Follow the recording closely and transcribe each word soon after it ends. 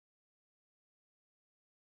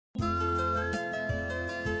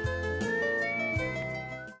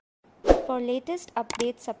For latest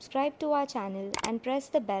updates, subscribe to our channel and press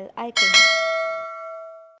the bell icon.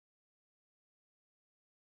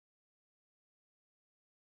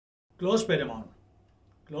 Clause Paramount.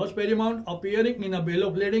 Clause Paramount appearing in a Bill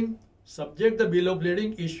of Lading subject the Bill of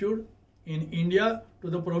Lading issued in India to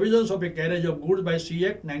the provisions of a carriage of goods by Sea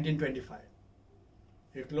Act 1925.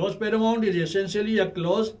 A clause paramount is essentially a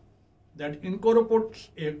clause that incorporates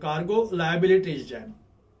a cargo liability regime.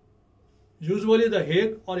 Usually the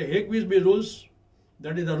Hague or a Hague-Visby Rules,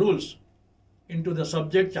 that is the rules, into the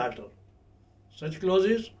subject charter. Such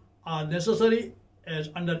clauses are necessary as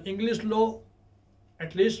under English law,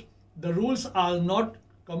 at least, the rules are not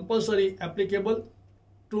compulsory applicable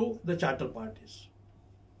to the charter parties.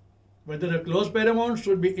 Whether a clause paramount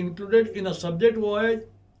should be included in a subject voyage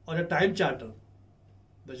or a time charter,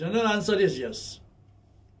 the general answer is yes.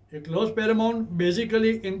 A clause paramount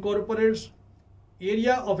basically incorporates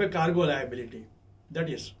area of a cargo liability, that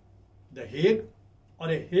is, the Hague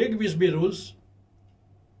or a Hague-Visby Rules.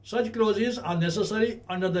 Such clauses are necessary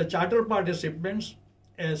under the charter party shipments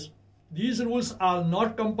as these rules are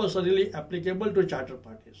not compulsorily applicable to charter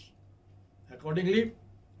parties. Accordingly,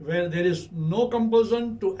 where there is no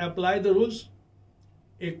compulsion to apply the rules,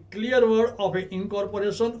 a clear word of an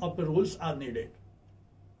incorporation of the rules are needed.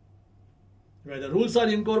 Where the rules are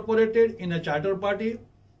incorporated in a charter party,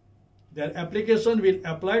 their application will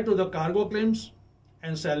apply to the cargo claims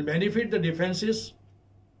and shall benefit the defences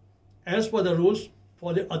as per the rules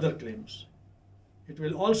for the other claims. It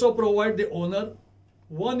will also provide the owner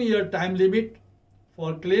 1 year time limit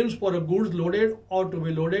for claims for a goods loaded or to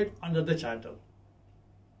be loaded under the charter.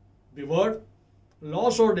 The word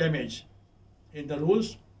loss or damage in the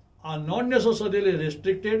rules are not necessarily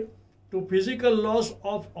restricted to physical loss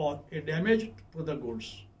of or a damage to the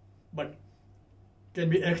goods, but can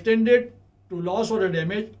be extended to loss or a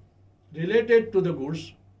damage related to the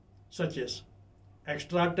goods, such as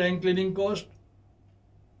extra tank cleaning cost,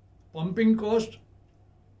 pumping cost,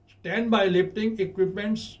 standby lifting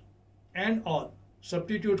equipments, and or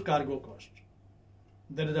substitute cargo cost.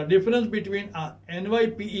 There is a difference between a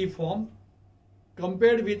NYPE form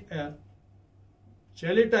compared with a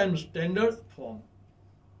Shelltime standard form.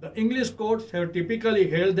 The English courts have typically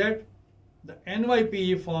held that the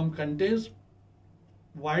NYPE form contains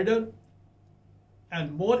wider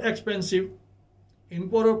and more expensive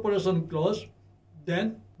incorporation clause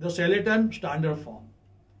than the Shelltime standard form.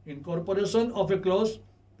 Incorporation of a clause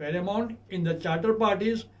paramount in the charter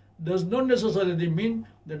parties does not necessarily mean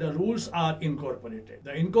that the rules are incorporated.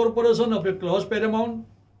 The incorporation of a clause paramount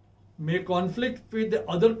may conflict with the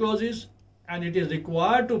other clauses, and it is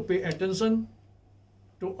required to pay attention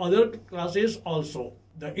to other clauses also.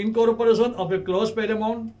 The incorporation of a clause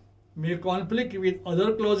paramount may conflict with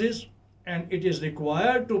other clauses, and it is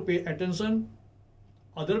required to pay attention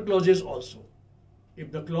other clauses also. If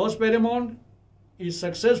the clause paramount is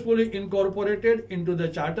successfully incorporated into the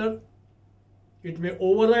charter, it may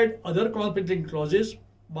override other conflicting clauses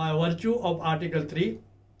by virtue of Article 3,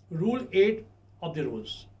 Rule 8 of the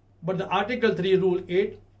rules. But the Article 3, Rule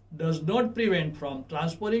 8 does not prevent from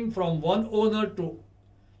transferring from one owner to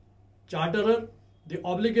charterer the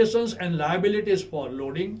obligations and liabilities for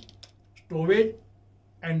loading, stowage,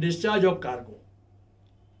 and discharge of cargo.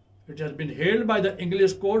 It has been held by the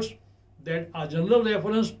English courts that a general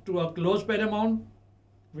reference to a clause paramount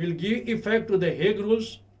will give effect to the Hague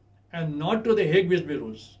Rules and not to the Hague-Visby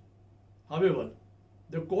Rules. However,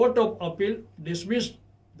 the Court of Appeal dismissed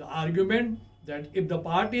the argument that if the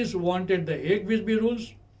parties wanted the Hague-Visby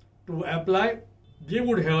Rules to apply, they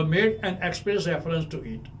would have made an express reference to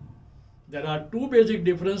it. There are two basic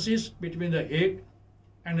differences between the Hague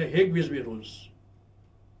and the Hague-Visby Rules.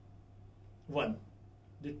 1.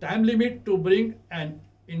 The time limit to bring an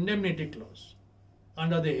indemnity clause.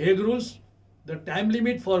 Under the Hague Rules, the time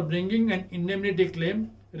limit for bringing an indemnity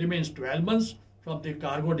claim remains 12 months from the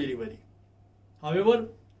cargo delivery. However,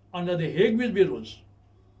 under the Hague-Visby Rules,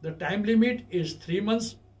 the time limit is 3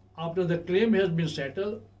 months after the claim has been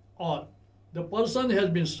settled or the person has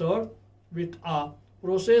been served with a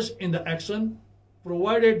process in the action,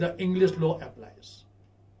 provided the English law applies.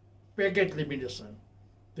 Packet limitation.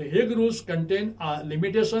 The Hague Rules contain a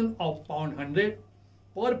limitation of £100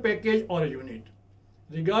 per package or unit,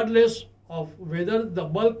 regardless of whether the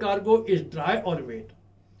bulk cargo is dry or wet.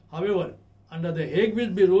 However, under the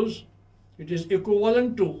Hague-Visby Rules, it is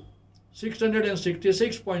equivalent to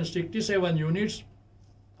 666.67 units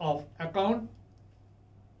of account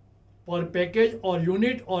per package or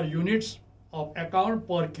units of account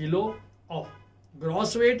per kilo of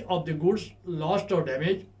gross weight of the goods lost or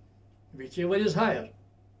damaged, whichever is higher.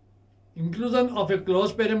 Inclusion of a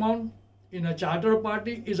clause paramount in a charter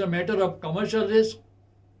party is a matter of commercial risk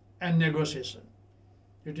and negotiation.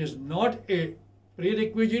 It is not a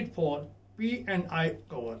prerequisite for P&I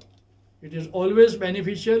cover. It is always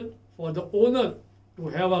beneficial for the owner to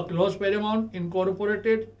have a clause paramount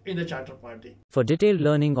incorporated in the charter party. For detailed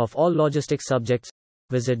learning of all logistics subjects,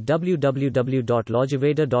 visit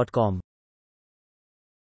www.logiveda.com.